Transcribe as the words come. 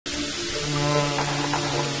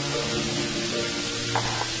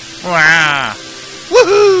Wah!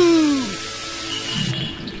 Woohoo!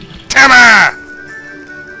 Tama!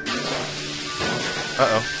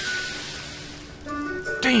 Uh-oh.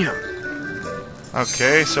 Damn!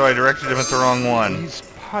 Okay, so I directed him at the wrong one. These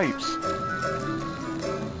pipes.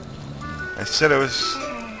 I said it was...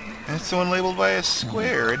 That's the one labeled by a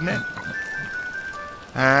square, isn't it?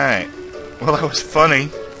 Alright. Well, that was funny.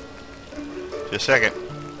 Just a second.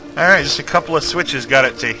 Alright, just a couple of switches got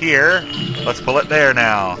it to here. Let's pull it there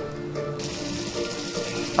now.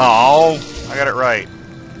 Oh, I got it right.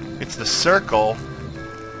 It's the circle.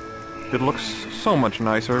 It looks so much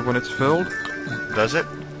nicer when it's filled. Does it?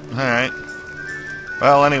 Alright.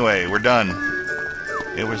 Well, anyway, we're done.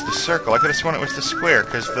 It was the circle. I could have sworn it was the square,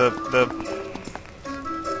 because the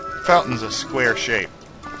fountain's a square shape.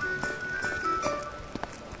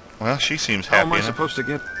 Well, she seems happy. How am I supposed to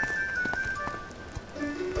get...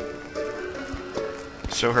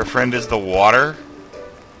 So her friend is the water?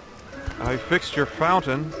 I fixed your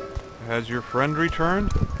fountain. Has your friend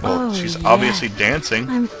returned? Well, she's obviously dancing.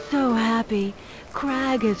 I'm so happy.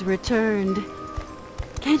 Crag has returned.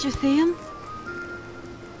 Can't you see him?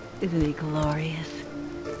 Isn't he glorious?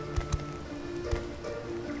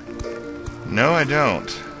 No, I don't.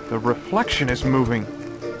 The reflection is moving.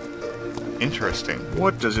 Interesting.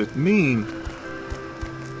 What does it mean?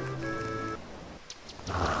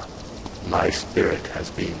 My spirit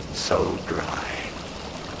has been so dry.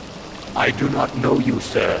 I do not know you,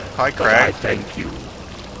 sir. Hi, but Craig. I thank you.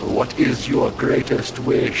 What is your greatest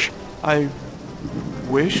wish? I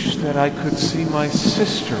wish that I could see my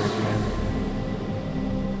sister again.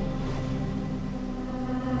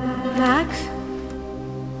 Max?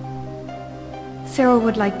 Sarah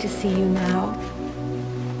would like to see you now.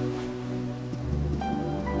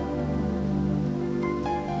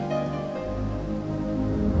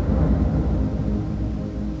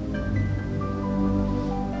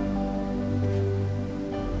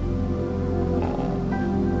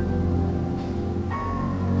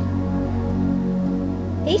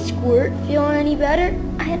 Hey, Squirt, feeling any better?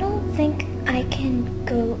 I don't think I can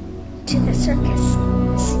go to the circus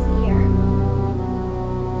this year.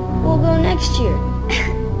 We'll go next year.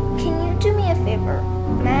 Can you do me a favor,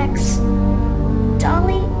 Max?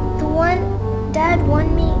 Dolly, the one Dad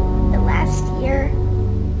won me the last year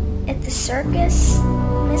at the circus,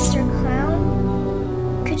 Mr.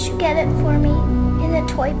 Clown, could you get it for me in the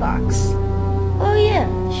toy box? Oh yeah,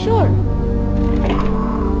 sure.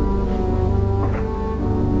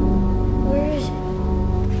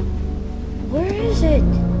 Where is it?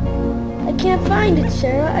 I can't find it,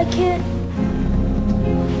 Sarah. I can't find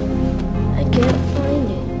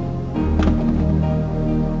it.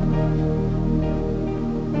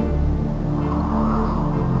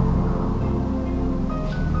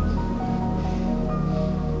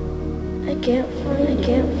 I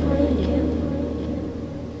can't find it.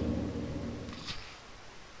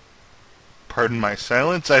 Pardon my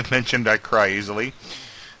silence. I've mentioned I cry easily.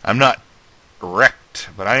 I'm not wrecked,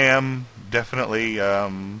 but I am definitely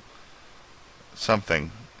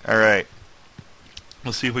something. Alright.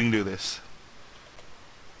 Let's see if we can do this.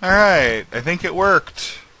 Alright, I think it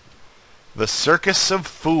worked. The Circus of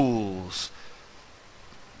Fools.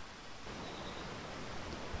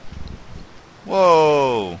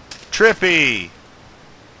 Whoa! Trippy!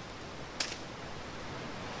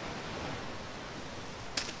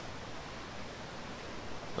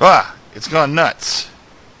 Ah! It's gone nuts.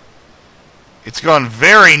 It's gone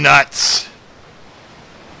very nuts!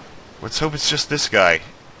 Let's hope it's just this guy.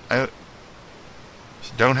 I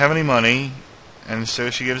don't have any money, and so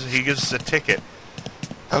he gives us a ticket.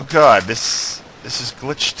 Oh god, this is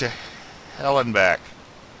glitched to hell and back.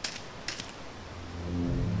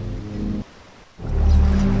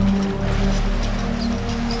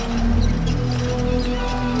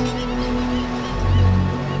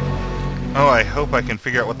 Oh, I hope I can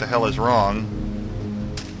figure out what the hell is wrong.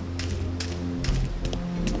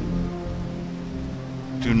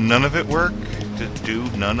 Do none of it work? Do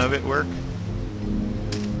none of it work?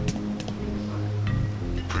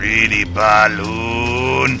 Pretty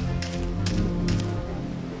balloon!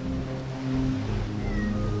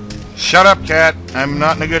 Shut up, cat! I'm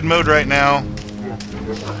not in a good mood right now.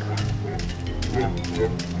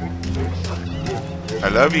 I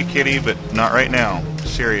love you, kitty, but not right now.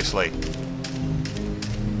 Seriously.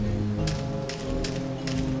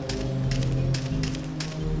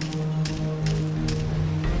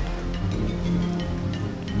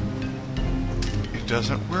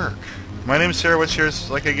 Doesn't work. My name's Sarah. What's yours?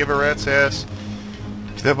 Like I give a rat's ass.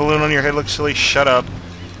 That balloon on your head looks silly. Shut up.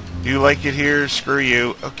 Do you like it here? Screw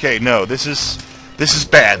you. Okay, no. This is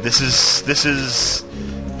bad. This is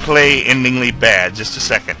play-endingly bad. Just a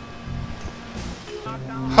second.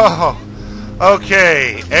 Oh,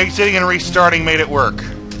 okay. Exiting and restarting made it work.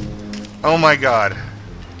 Oh my god.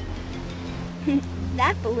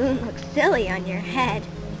 That balloon looks silly on your head.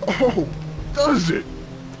 Oh, does it?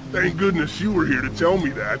 Thank goodness you were here to tell me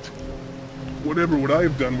that. Whatever would I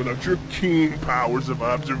have done without your keen powers of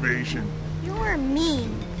observation? You're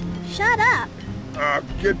mean. Shut up.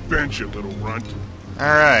 Get bent, you little runt.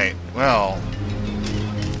 Alright, well...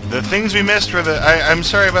 The things we missed were the... I'm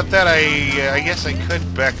sorry about that. I guess I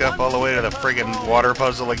could back up all the way to the friggin' water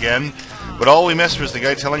puzzle again. But all we missed was the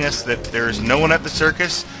guy telling us that there's no one at the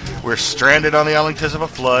circus, we're stranded on the island because of a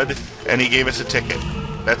flood, and he gave us a ticket.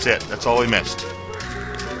 That's it. That's all we missed.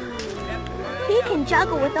 He can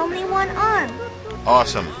juggle with only one arm.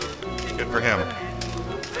 Awesome. Good for him.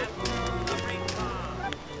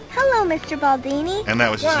 Hello, Mr. Baldini. And that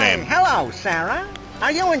was his name. Hello, Sarah.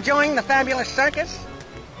 Are you enjoying the fabulous circus?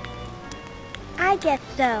 I guess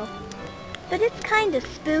so. But it's kind of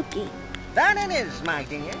spooky. That it is, my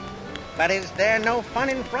dear. But is there no fun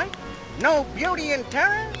in fright? No beauty in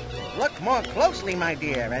terror? Look more closely, my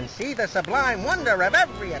dear, and see the sublime wonder of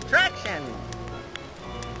every attraction.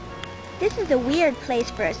 This is a weird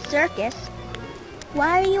place for a circus.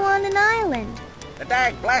 Why are you on an island? The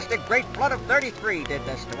dag-blasted great flood of 33 did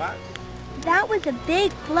this to us. That was a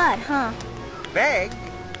big flood, huh? Big?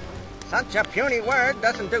 Such a puny word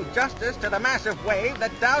doesn't do justice to the massive wave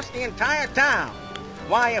that doused the entire town.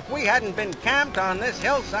 Why, if we hadn't been camped on this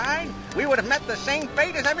hillside, we would have met the same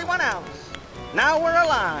fate as everyone else. Now we're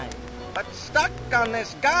alive, but stuck on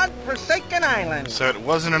this god-forsaken island. So it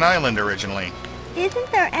wasn't an island originally.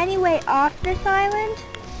 Isn't there any way off this island?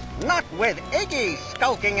 Not with Iggy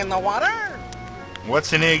skulking in the water.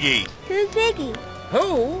 What's an Iggy? Who's Iggy?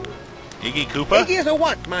 Who? Iggy Koopa? Iggy is a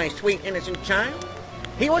what, my sweet innocent child?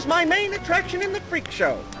 He was my main attraction in the freak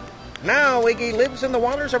show. Now Iggy lives in the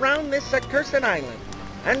waters around this accursed island.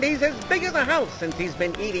 And he's as big as a house since he's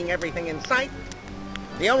been eating everything in sight.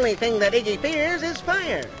 The only thing that Iggy fears is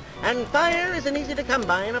fire. And fire isn't easy to come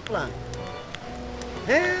by in a flood.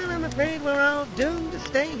 Well, I'm afraid we're all doomed to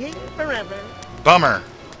stay here forever. Bummer.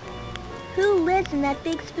 Who lives in that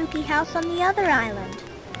big spooky house on the other island?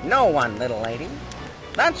 No one, little lady.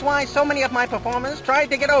 That's why so many of my performers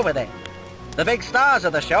tried to get over there. The big stars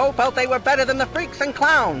of the show felt they were better than the freaks and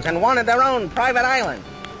clowns and wanted their own private island.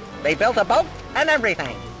 They built a boat and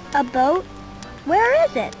everything. A boat? Where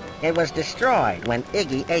is it? It was destroyed when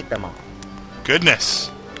Iggy ate them all.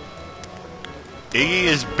 Goodness. Iggy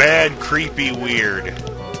is bad, creepy, weird.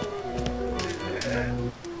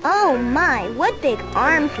 Oh my, what big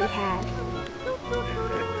arms he has.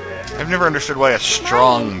 I've never understood why a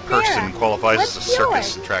strong name's person Sarah. qualifies What's as a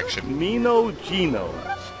circus yours? attraction. Nino Gino,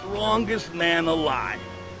 strongest man alive.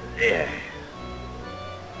 Yeah.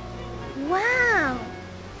 Wow,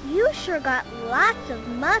 you sure got lots of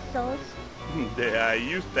muscles. Yeah, I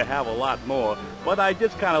used to have a lot more, but I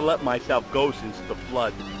just kind of let myself go since the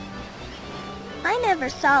flood. I never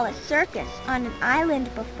saw a circus on an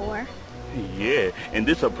island before. Yeah, and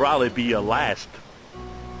this'll probably be your last.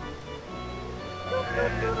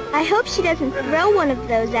 I hope she doesn't throw one of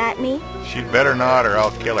those at me. She'd better not or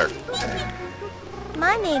I'll kill her.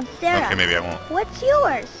 My name's Sarah. Okay, maybe I won't. What's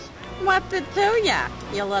yours? What's it to ya,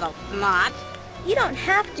 you little snot? You don't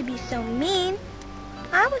have to be so mean.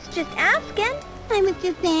 I was just asking. I was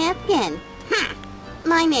just asking.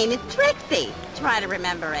 My name is Trixie. Try to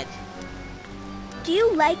remember it. Do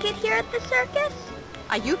you like it here at the circus?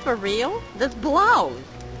 Are you for real? This blows.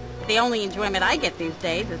 The only enjoyment I get these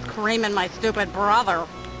days is creaming my stupid brother.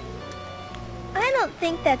 I don't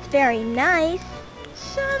think that's very nice.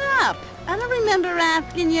 Shut up. I don't remember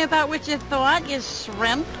asking you about what you thought, you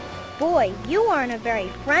shrimp. Boy, you aren't a very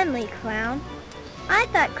friendly clown. I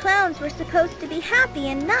thought clowns were supposed to be happy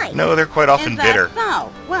and nice. No, they're quite often Is that bitter.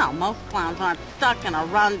 so? Well, most clowns aren't stuck in a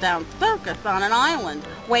rundown circus on an island,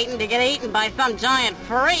 waiting to get eaten by some giant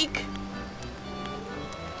freak.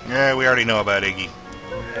 Yeah, we already know about Iggy.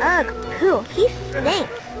 Ugh, pooh, he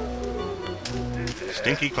stinks.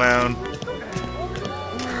 Stinky clown.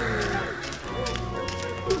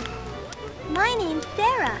 My name's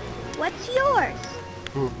Sarah. What's yours?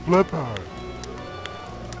 Flipper.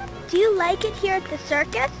 Do you like it here at the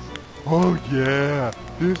circus? Oh yeah,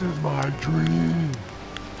 this is my dream.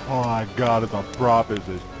 All I got as a prop is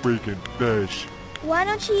this freaking fish. Why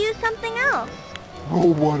don't you use something else?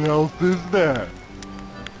 Oh, what else is there?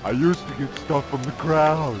 I used to get stuff from the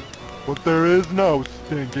crowd, but there is no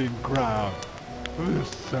stinking crowd. This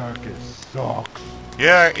circus sucks.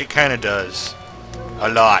 Yeah, it kind of does. A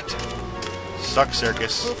lot. Suck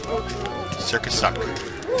circus. Circus suck.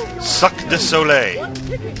 Suck de soleil.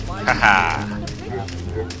 Haha.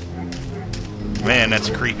 Man, that's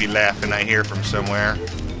a creepy laughing I hear from somewhere.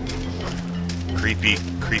 Creepy,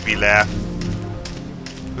 creepy laugh.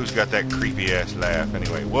 Who's got that creepy ass laugh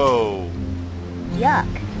anyway? Whoa! Yuck.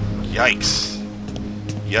 Yikes.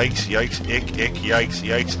 Yikes, yikes, ick, yikes,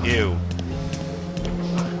 yikes, ew.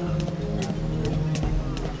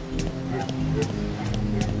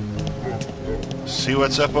 See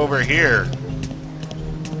what's up over here.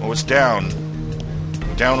 Oh, it's down.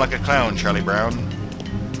 Down like a clown, Charlie Brown.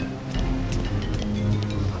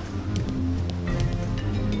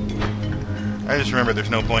 I just remember there's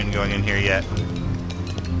no point in going in here yet.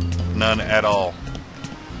 None at all.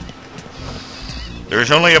 There's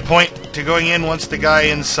only a point to going in once the guy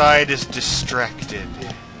inside is distracted.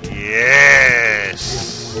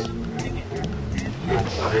 Yes!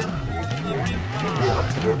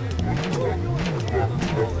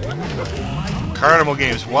 Carnival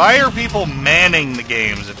games. Why are people manning the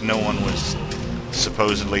games if no one was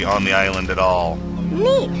supposedly on the island at all?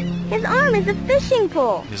 Neat. His arm is a fishing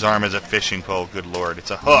pole. His arm is a fishing pole. Good lord. It's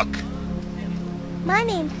a hook. My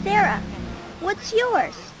name's Sarah. What's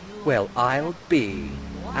yours? Well, I'll be.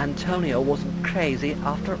 Antonio wasn't crazy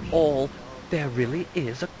after all. There really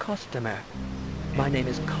is a customer. My name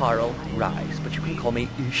is Carl Rice, but you can call me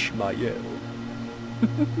Ishmael.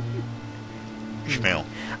 Ishmael.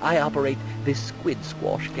 I operate this squid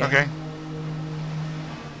squash game. Okay.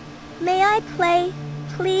 May I play,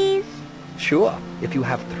 please? Sure, if you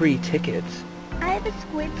have 3 tickets. I have a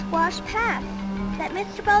squid squash pass that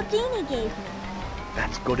Mr. Baldini gave me.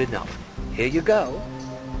 That's good enough. Here you go.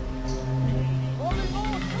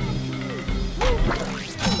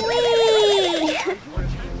 Whee!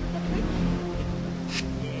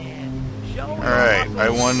 Alright, I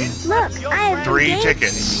won Look, I have 3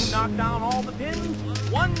 tickets. Knock down all the pins.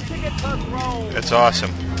 1 ticket per throw. That's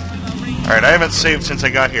awesome. Alright, I haven't saved since I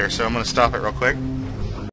got here, so I'm going to stop it real quick.